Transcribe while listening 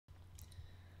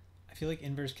feel like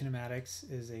inverse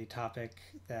kinematics is a topic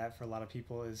that for a lot of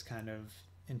people is kind of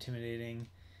intimidating.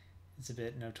 It's a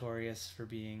bit notorious for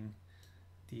being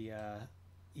the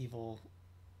evil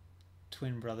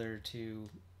twin brother to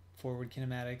forward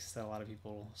kinematics, that a lot of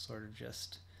people sort of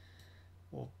just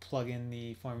will plug in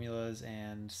the formulas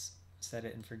and set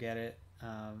it and forget it,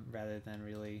 rather than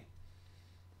really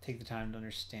take the time to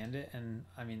understand it. And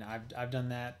I mean, I've done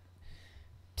that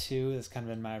too. That's kind of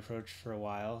been my approach for a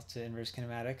while to inverse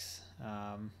kinematics.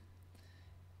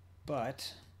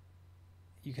 But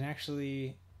you can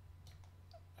actually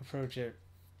approach it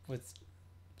with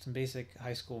some basic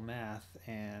high school math,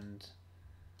 and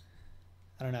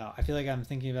I don't know, I feel like I'm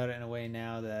thinking about it in a way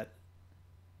now that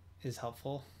is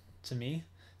helpful to me.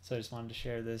 So I just wanted to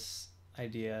share this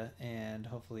idea and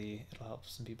hopefully it'll help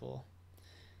some people.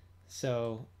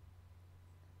 So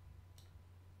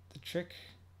the trick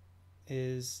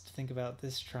is to think about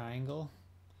this triangle,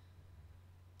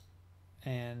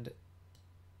 and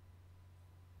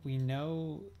we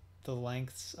know the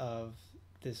lengths of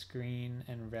this green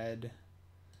and red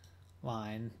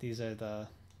line. These are the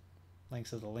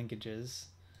lengths of the linkages.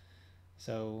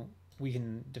 So we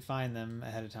can define them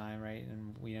ahead of time, right?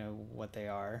 And we know what they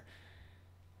are.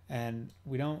 And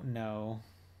we don't know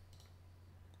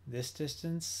this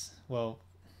distance. Well,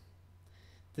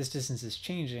 this distance is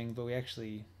changing, but we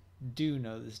actually do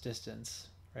know this distance,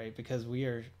 right? Because we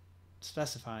are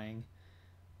specifying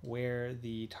where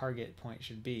the target point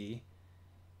should be,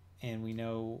 and we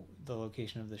know the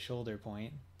location of the shoulder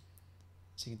point.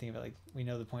 So you can think about, like, we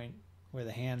know the point where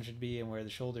the hand should be and where the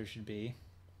shoulder should be.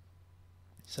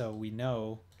 So we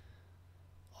know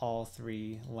all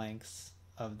three lengths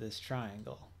of this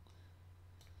triangle.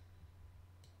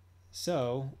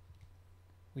 So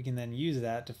we can then use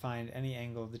that to find any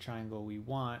angle of the triangle we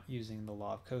want using the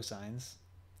law of cosines.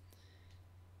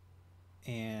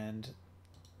 And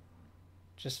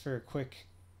just for a quick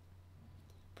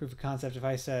proof of concept, if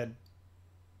I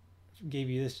gave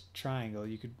you this triangle,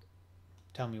 you could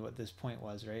tell me what this point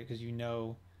was, right? Because you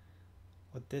know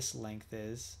what this length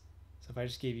is. So if I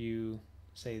just gave you,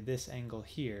 say, this angle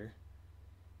here,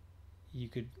 you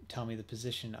could tell me the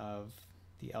position of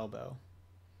the elbow.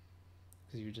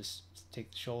 Because you would just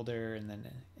take the shoulder and then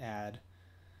add,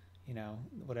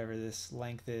 whatever this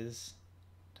length is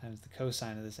times the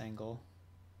cosine of this angle.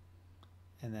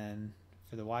 And then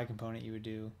for the y component, you would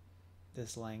do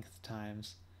this length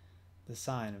times the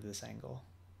sine of this angle.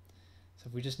 So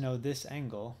if we just know this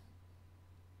angle,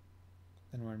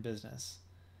 then we're in business.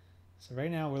 So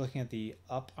right now we're looking at the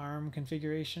up arm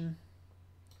configuration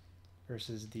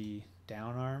versus the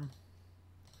down arm.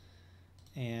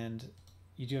 And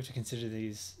you do have to consider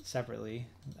these separately,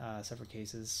 separate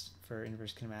cases for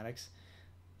inverse kinematics.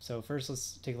 So first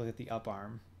let's take a look at the up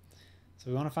arm.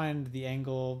 So we want to find the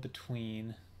angle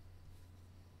between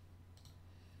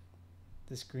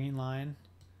this green line,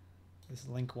 this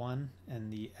link 1,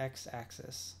 and the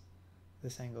x-axis,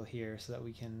 this angle here, so that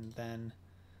we can then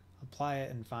apply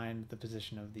it and find the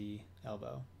position of the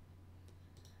elbow.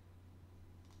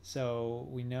 So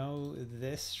we know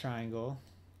this triangle,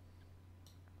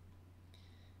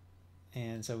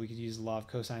 and so we could use the law of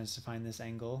cosines to find this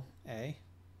angle A,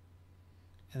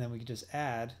 and then we could just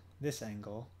add this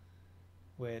angle,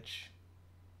 which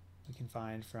we can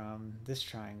find from this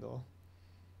triangle.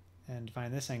 And to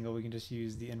find this angle, we can just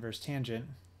use the inverse tangent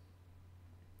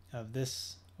of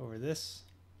this over this.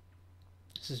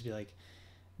 This would be like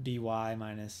by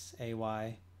minus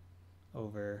ay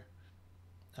over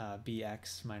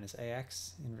bx minus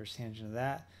ax, inverse tangent of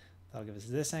that. That'll give us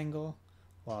this angle.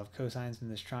 Law of cosines from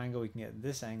this triangle, we can get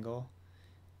this angle.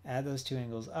 Add those two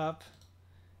angles up,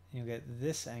 and you'll get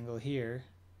this angle here,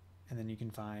 and then you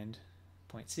can find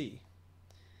point C.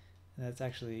 And that's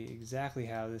actually exactly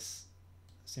how this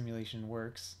simulation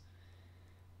works.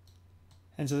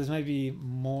 And so this might be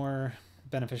more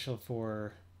beneficial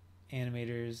for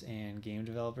animators and game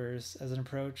developers as an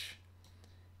approach,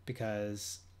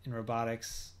 because in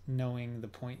robotics, knowing the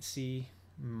point C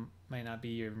might not be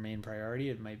your main priority.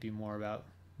 It might be more about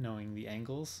knowing the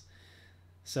angles.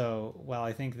 So while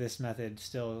I think this method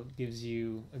still gives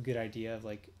you a good idea of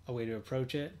like a way to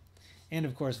approach it, and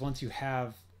of course once you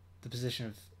have the position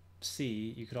of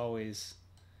C, you could always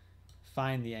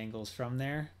find the angles from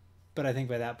there, but I think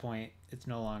by that point it's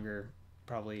no longer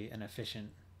probably an efficient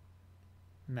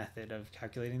method of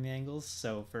calculating the angles.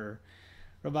 So for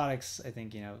robotics, I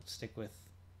think, stick with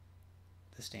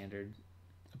the standard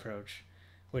approach,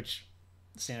 which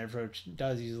the standard approach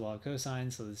does use the law of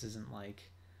cosine, so this isn't like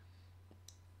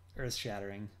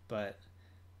earth-shattering, but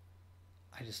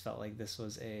I just felt like this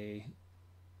was a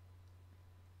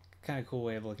kind of cool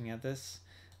way of looking at this.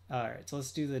 All right, so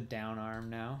let's do the down arm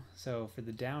now. So for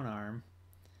the down arm,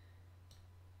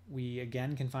 we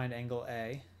again can find angle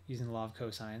A using the law of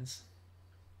cosines.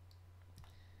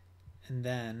 And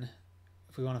then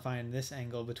if we want to find this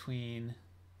angle between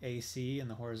AC and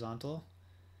the horizontal,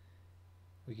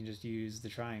 we can just use the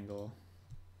triangle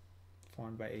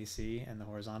formed by AC and the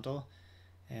horizontal,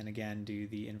 and again do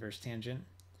the inverse tangent.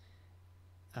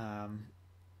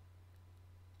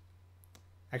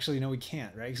 Actually, no, we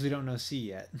can't, right? Because we don't know C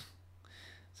yet.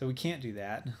 So we can't do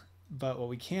that. But what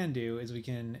we can do is we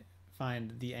can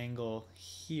find the angle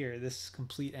here, this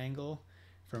complete angle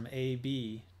from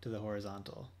AB to the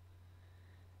horizontal.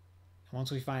 And once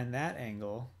we find that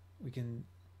angle, we can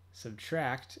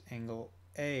subtract angle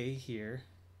A here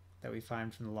that we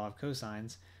find from the law of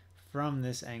cosines from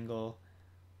this angle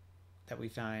that we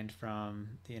find from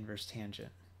the inverse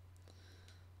tangent.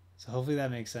 So hopefully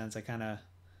that makes sense. I kind of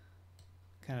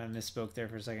misspoke there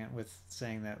for a second with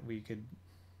saying that we could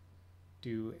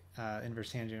do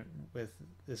inverse tangent with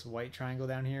this white triangle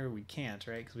down here. We can't,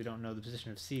 right? Because we don't know the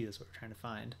position of C. That's what we're trying to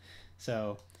find.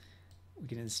 So we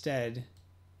can instead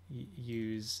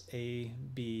use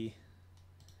AB,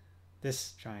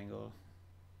 this triangle,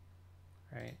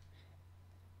 right?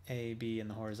 AB in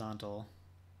the horizontal.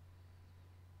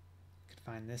 We could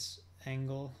find this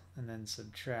angle and then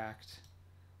subtract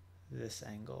this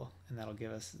angle, and that'll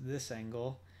give us this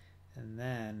angle, and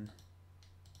then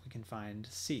we can find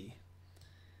C.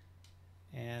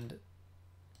 And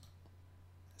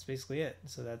that's basically it.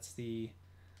 So that's the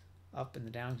up and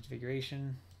the down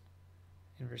configuration,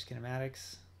 inverse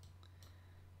kinematics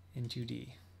in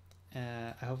 2D.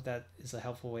 I hope that is a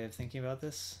helpful way of thinking about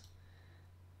this.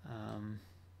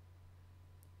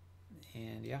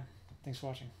 And yeah, thanks for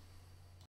watching.